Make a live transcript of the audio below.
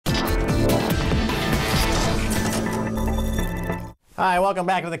Hi, welcome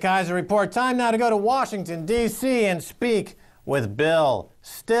back to the Keiser Report. Time now to go to Washington, D.C. and speak with Bill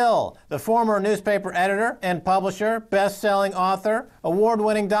Still, the former newspaper editor and publisher, best-selling author,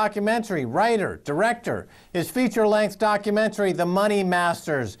 award-winning documentary, writer, director. His feature-length documentary, The Money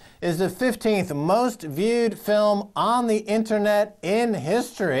Masters, is the 15th most viewed film on the internet in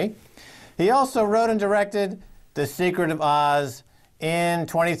history. He also wrote and directed The Secret of Oz in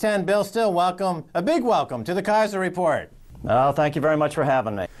 2010. Bill Still, welcome, a big welcome to the Keiser Report. Oh, thank you very much for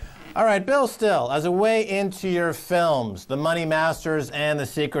having me. All right, Bill Still, as a way into your films, The Money Masters and The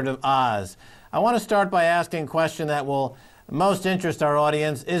Secret of Oz, I want to start by asking a question that will most interest our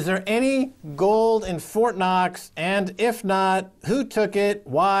audience. Is there any gold in Fort Knox? And if not, who took it,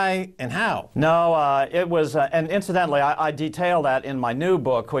 why, and how? No, it was, and incidentally, I detail that in my new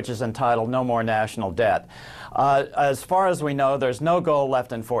book, which is entitled No More National Debt. As far as we know, there's no gold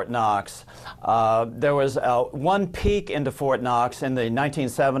left in Fort Knox. There was one peek into Fort Knox in the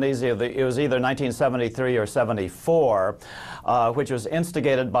 1970s. It was either 1973 or 74, which was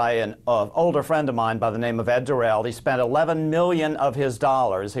instigated by an older friend of mine by the name of Ed Durrell. He spent $11 million of his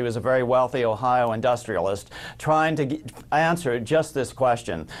dollars. He was a very wealthy Ohio industrialist trying to answer just this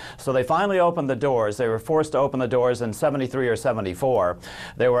question. So they finally opened the doors. They were forced to open the doors in 73 or 74.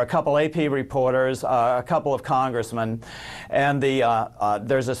 There were a couple AP reporters, a couple of congressmen, and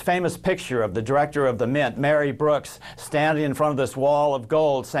there's this famous picture of the director of the Mint, Mary Brooks, standing in front of this wall of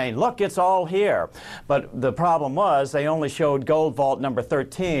gold saying, "Look, it's all here." But the problem was they only showed gold vault number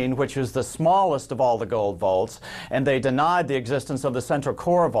 13, which was the smallest of all the gold vaults, and they denied the existence of the central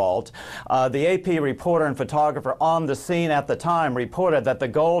core vault. The AP reporter and photographer on the scene at the time reported that the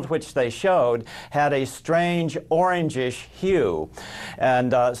gold which they showed had a strange orangish hue,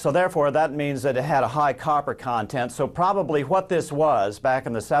 and so therefore that means that it had a high copper content. So probably what this was back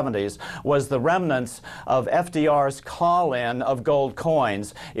in the 70s was the remnants of FDR's call-in of gold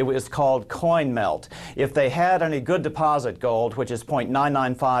coins. It was called coin melt. If they had any good deposit gold, which is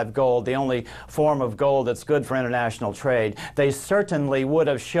 .995 gold, the only form of gold that's good for international trade, they certainly would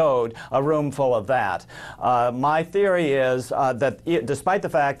have showed a room full of that. My theory is that despite the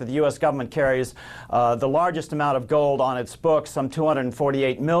fact that the U.S. government carries the largest amount of gold on its books, some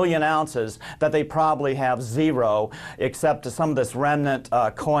 248 million ounces, that they probably have zero, except to some of this remnant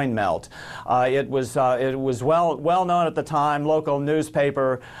coin melt. It was well known at the time, local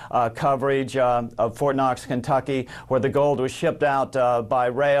newspaper coverage of Fort Knox, Kentucky, where the gold was shipped out by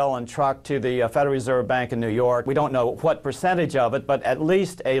rail and truck to the Federal Reserve Bank in New York. We don't know what percentage of it, but at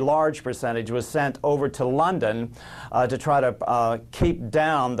least a large percentage was sent over to London to try to keep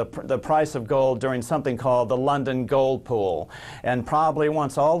down the price of gold during something called the London Gold Pool. And probably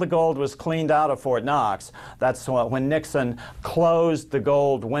once all the gold was cleaned out of Fort Knox, that's when Nixon closed the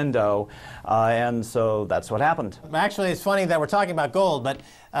gold window, and so that's what happened. Actually, it's funny that we're talking about gold, but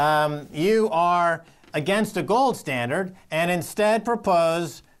you are against a gold standard and instead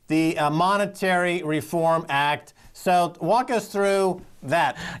propose the Monetary Reform Act. So walk us through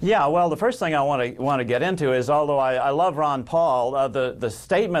that. Yeah, well, the first thing I want to get into is, although I love Ron Paul, the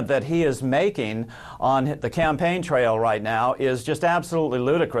statement that he is making on the campaign trail right now is just absolutely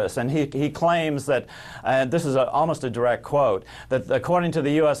ludicrous. And he claims that, and this is almost a direct quote, that according to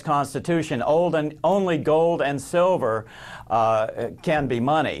the U.S. Constitution, only gold and silver can be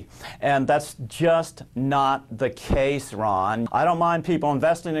money. And that's just not the case, Ron. I don't mind people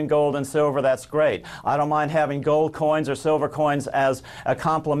investing in gold and silver. That's great. I don't mind having gold coins or silver coins as a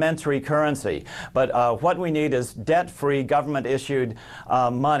complementary currency. But what we need is debt-free, government-issued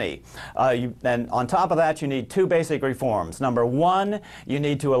money. And on top of that, you need two basic reforms. Number one, you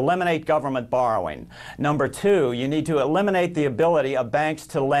need to eliminate government borrowing. Number two, you need to eliminate the ability of banks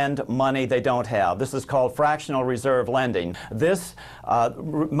to lend money they don't have. This is called fractional reserve lending. This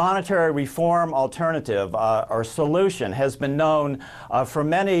monetary reform alternative or solution has been known for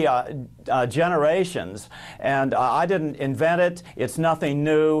many generations, and I didn't invent it. It's nothing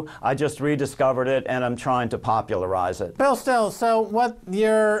new. I just rediscovered it, and I'm trying to popularize it. Bill Still, so what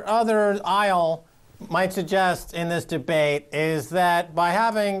your other aisle might suggest in this debate is that by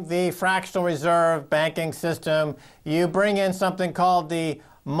having the fractional reserve banking system, you bring in something called the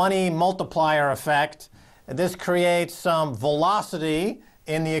money multiplier effect. This creates some velocity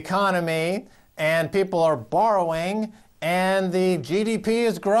in the economy, and people are borrowing, and the GDP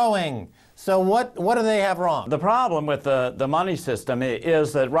is growing. So what do they have wrong? The problem with the money system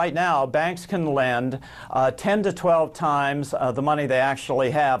is that right now banks can lend 10 to 12 times the money they actually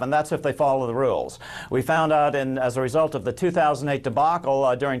have, and that's if they follow the rules. We found out as a result of the 2008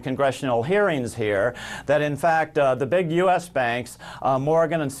 debacle during congressional hearings here that in fact the big U.S. banks,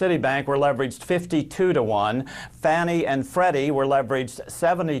 Morgan and Citibank, were leveraged 52 to 1, Fannie and Freddie were leveraged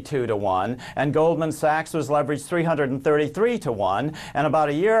 72 to 1, and Goldman Sachs was leveraged 333 to 1, and about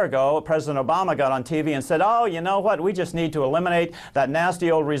a year ago President Obama got on TV and said, oh, you know what, we just need to eliminate that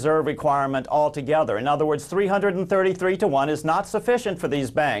nasty old reserve requirement altogether. In other words, 333 to 1 is not sufficient for these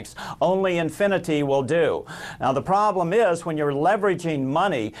banks. Only infinity will do. Now the problem is when you're leveraging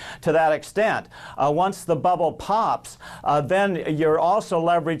money to that extent, once the bubble pops, then you're also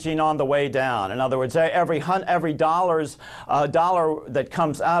leveraging on the way down. In other words, every dollar that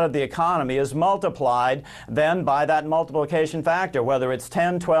comes out of the economy is multiplied then by that multiplication factor, whether it's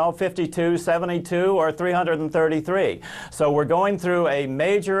 10, 12, 52, 72, or 333. So we're going through a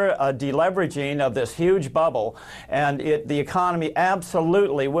major deleveraging of this huge bubble, and the economy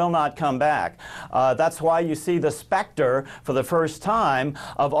absolutely will not come back. That's why you see the specter for the first time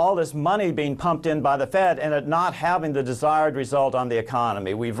of all this money being pumped in by the Fed and it not having the desired result on the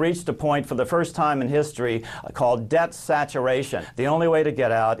economy. We've reached a point for the first time in history called debt saturation. The only way to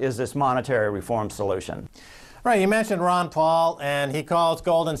get out is this monetary reform solution. Right, you mentioned Ron Paul, and he calls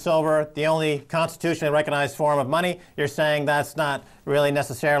gold and silver the only constitutionally recognized form of money. You're saying that's not really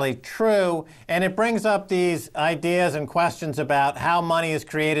necessarily true, and it brings up these ideas and questions about how money is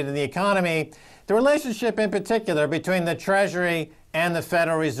created in the economy, the relationship in particular between the Treasury and the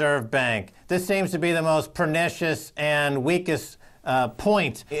Federal Reserve Bank. This seems to be the most pernicious and weakest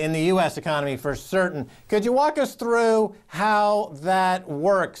point in the U.S. economy for certain. Could you walk us through how that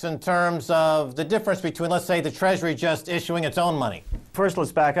works in terms of the difference between, let's say, the Treasury just issuing its own money? First,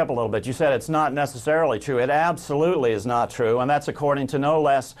 let's back up a little bit. You said it's not necessarily true. It absolutely is not true, and that's according to no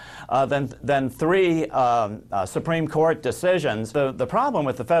less than 3 Supreme Court decisions. The problem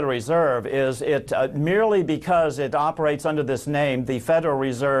with the Federal Reserve is it merely because it operates under this name, the Federal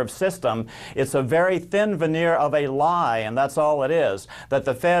Reserve System, it's a very thin veneer of a lie, and that's all it is, that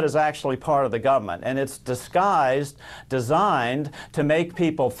the Fed is actually part of the government. And it's designed to make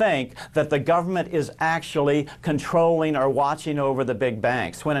people think that the government is actually controlling or watching over the big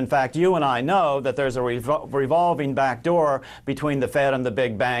banks, when in fact you and I know that there's a revolving back door between the Fed and the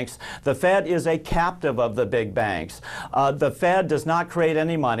big banks. The Fed is a captive of the big banks. The Fed does not create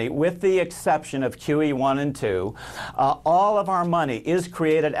any money, with the exception of QE 1 and 2. All of our money is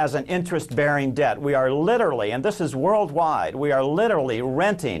created as an interest-bearing debt. We are literally, and this is worldwide, we are literally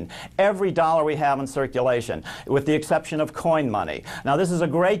renting every dollar we have in circulation, with the exception of coin money. Now this is a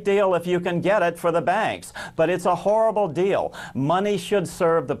great deal if you can get it for the banks, but it's a horrible deal. Money should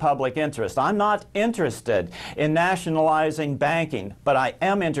serve the public interest. I'm not interested in nationalizing banking, but I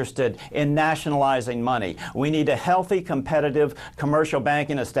am interested in nationalizing money. We need a healthy, competitive commercial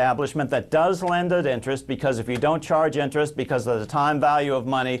banking establishment that does lend at interest, because if you don't charge interest because of the time value of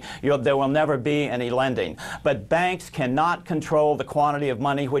money, there will never be any lending. But banks cannot control the quantity of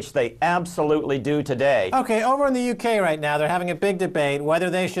money, which they absolutely do today. Okay, over in the UK right now, they're having a big debate whether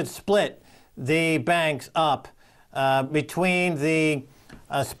they should split the banks up between the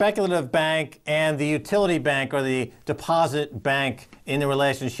speculative bank and the utility bank, or the deposit bank, in the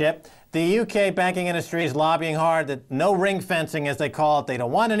relationship. The UK banking industry is lobbying hard that no ring fencing, as they call it. They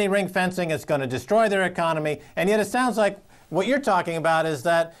don't want any ring fencing. It's going to destroy their economy. And yet it sounds like what you're talking about is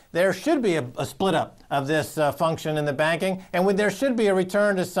that there should be a split up of this function in the banking, and there should be a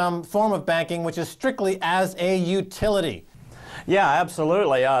return to some form of banking which is strictly as a utility. Yeah,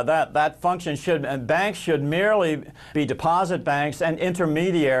 absolutely. That function banks should merely be deposit banks and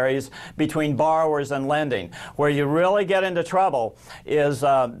intermediaries between borrowers and lending. Where you really get into trouble is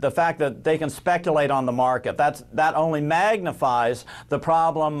the fact that they can speculate on the market. That only magnifies the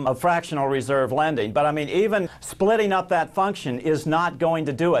problem of fractional reserve lending. But I mean, even splitting up that function is not going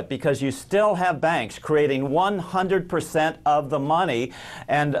to do it, because you still have banks creating 100% of the money,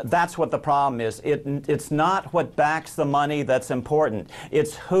 and that's what the problem is. It's not what backs the money that's important.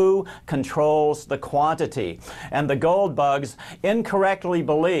 It's who controls the quantity. And the gold bugs incorrectly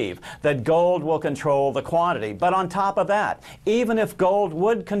believe that gold will control the quantity. But on top of that, even if gold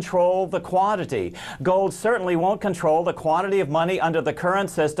would control the quantity, gold certainly won't control the quantity of money under the current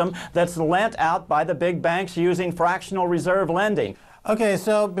system that's lent out by the big banks using fractional reserve lending. Okay,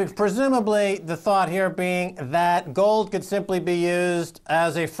 so presumably the thought here being that gold could simply be used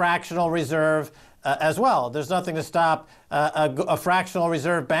as a fractional reserve as well. There's nothing to stop a fractional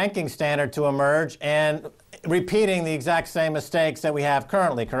reserve banking standard to emerge, and repeating the exact same mistakes that we have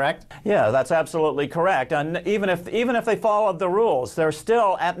currently, correct? Yeah, that's absolutely correct. And even if they followed the rules, they're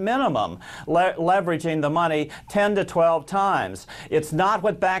still, at minimum, leveraging the money 10 to 12 times. It's not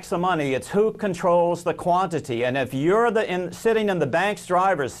what backs the money, it's who controls the quantity. And if you're sitting in the bank's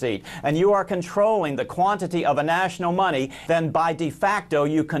driver's seat and you are controlling the quantity of a national money, then by de facto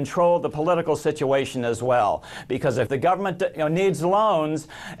you control the political situation as well. Because if the government needs loans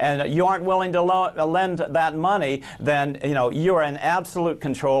and you aren't willing to lend that money, then you are in absolute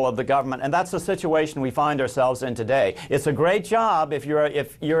control of the government, and that's the situation we find ourselves in today. It's a great job if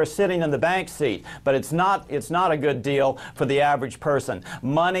you're sitting in the bank seat, but it's not a good deal for the average person.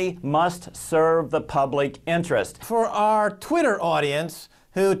 Money must serve the public interest. For our Twitter audience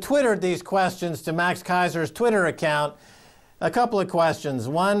who twittered these questions to Max Keiser's Twitter account, a couple of questions.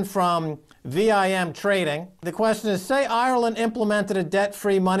 One from VIM Trading. The question is, say Ireland implemented a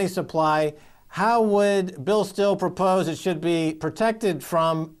debt-free money supply, how would Bill Still propose it should be protected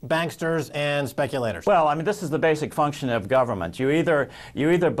from banksters and speculators? Well, I mean, this is the basic function of government. You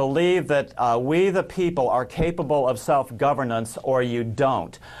either believe that we, the people, are capable of self-governance, or you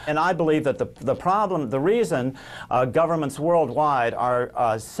don't. And I believe that the reason governments worldwide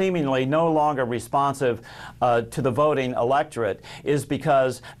are seemingly no longer responsive to the voting electorate is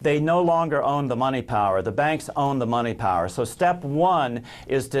because they no longer own the money power. The banks own the money power. So step one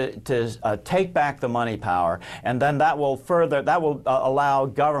is to take back the money power, and then that will allow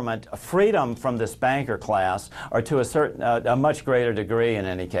government freedom from this banker class, or to a much greater degree in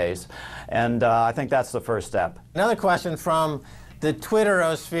any case. And I think that's the first step. Another question from the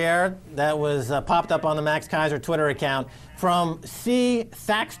Twitterosphere that was popped up on the Max Keiser Twitter account from C.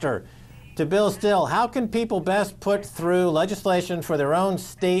 Thaxter to Bill Still. How can people best put through legislation for their own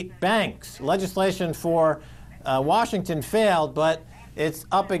state banks? Legislation for Washington failed, but it's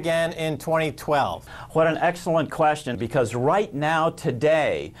up again in 2012. What an excellent question, because right now,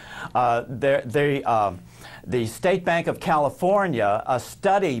 today, the State Bank of California, a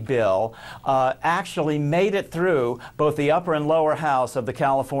study bill, actually made it through both the upper and lower house of the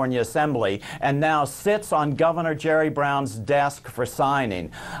California Assembly, and now sits on Governor Jerry Brown's desk for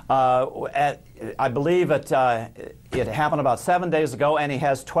signing. I believe it happened about 7 days ago, and he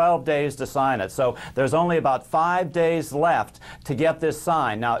has 12 days to sign it. So there's only about 5 days left to get this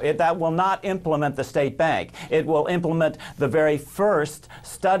signed. Now, that will not implement the state bank. It will implement the very first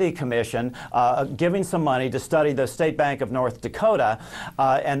study commission, giving some money to study the State Bank of North Dakota.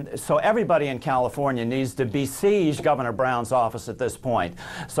 And so everybody in California needs to besiege Governor Brown's office at this point.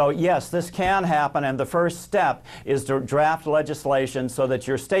 So yes, this can happen, and the first step is to draft legislation so that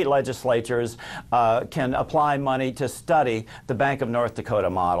your state legislatures can apply money to study the Bank of North Dakota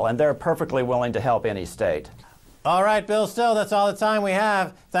model, and they're perfectly willing to help any state. All right, Bill Still, that's all the time we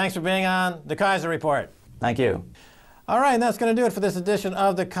have. Thanks for being on the Keiser Report. Thank you. All right, and that's going to do it for this edition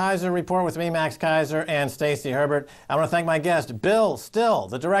of the Keiser Report with me, Max Keiser, and Stacey Herbert. I want to thank my guest, Bill Still,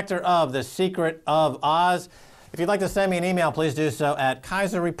 the director of The Secret of Oz. If you'd like to send me an email, please do so at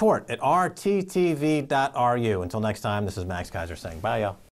keiserreport@rttv.ru. Until next time, this is Max Keiser saying bye, y'all.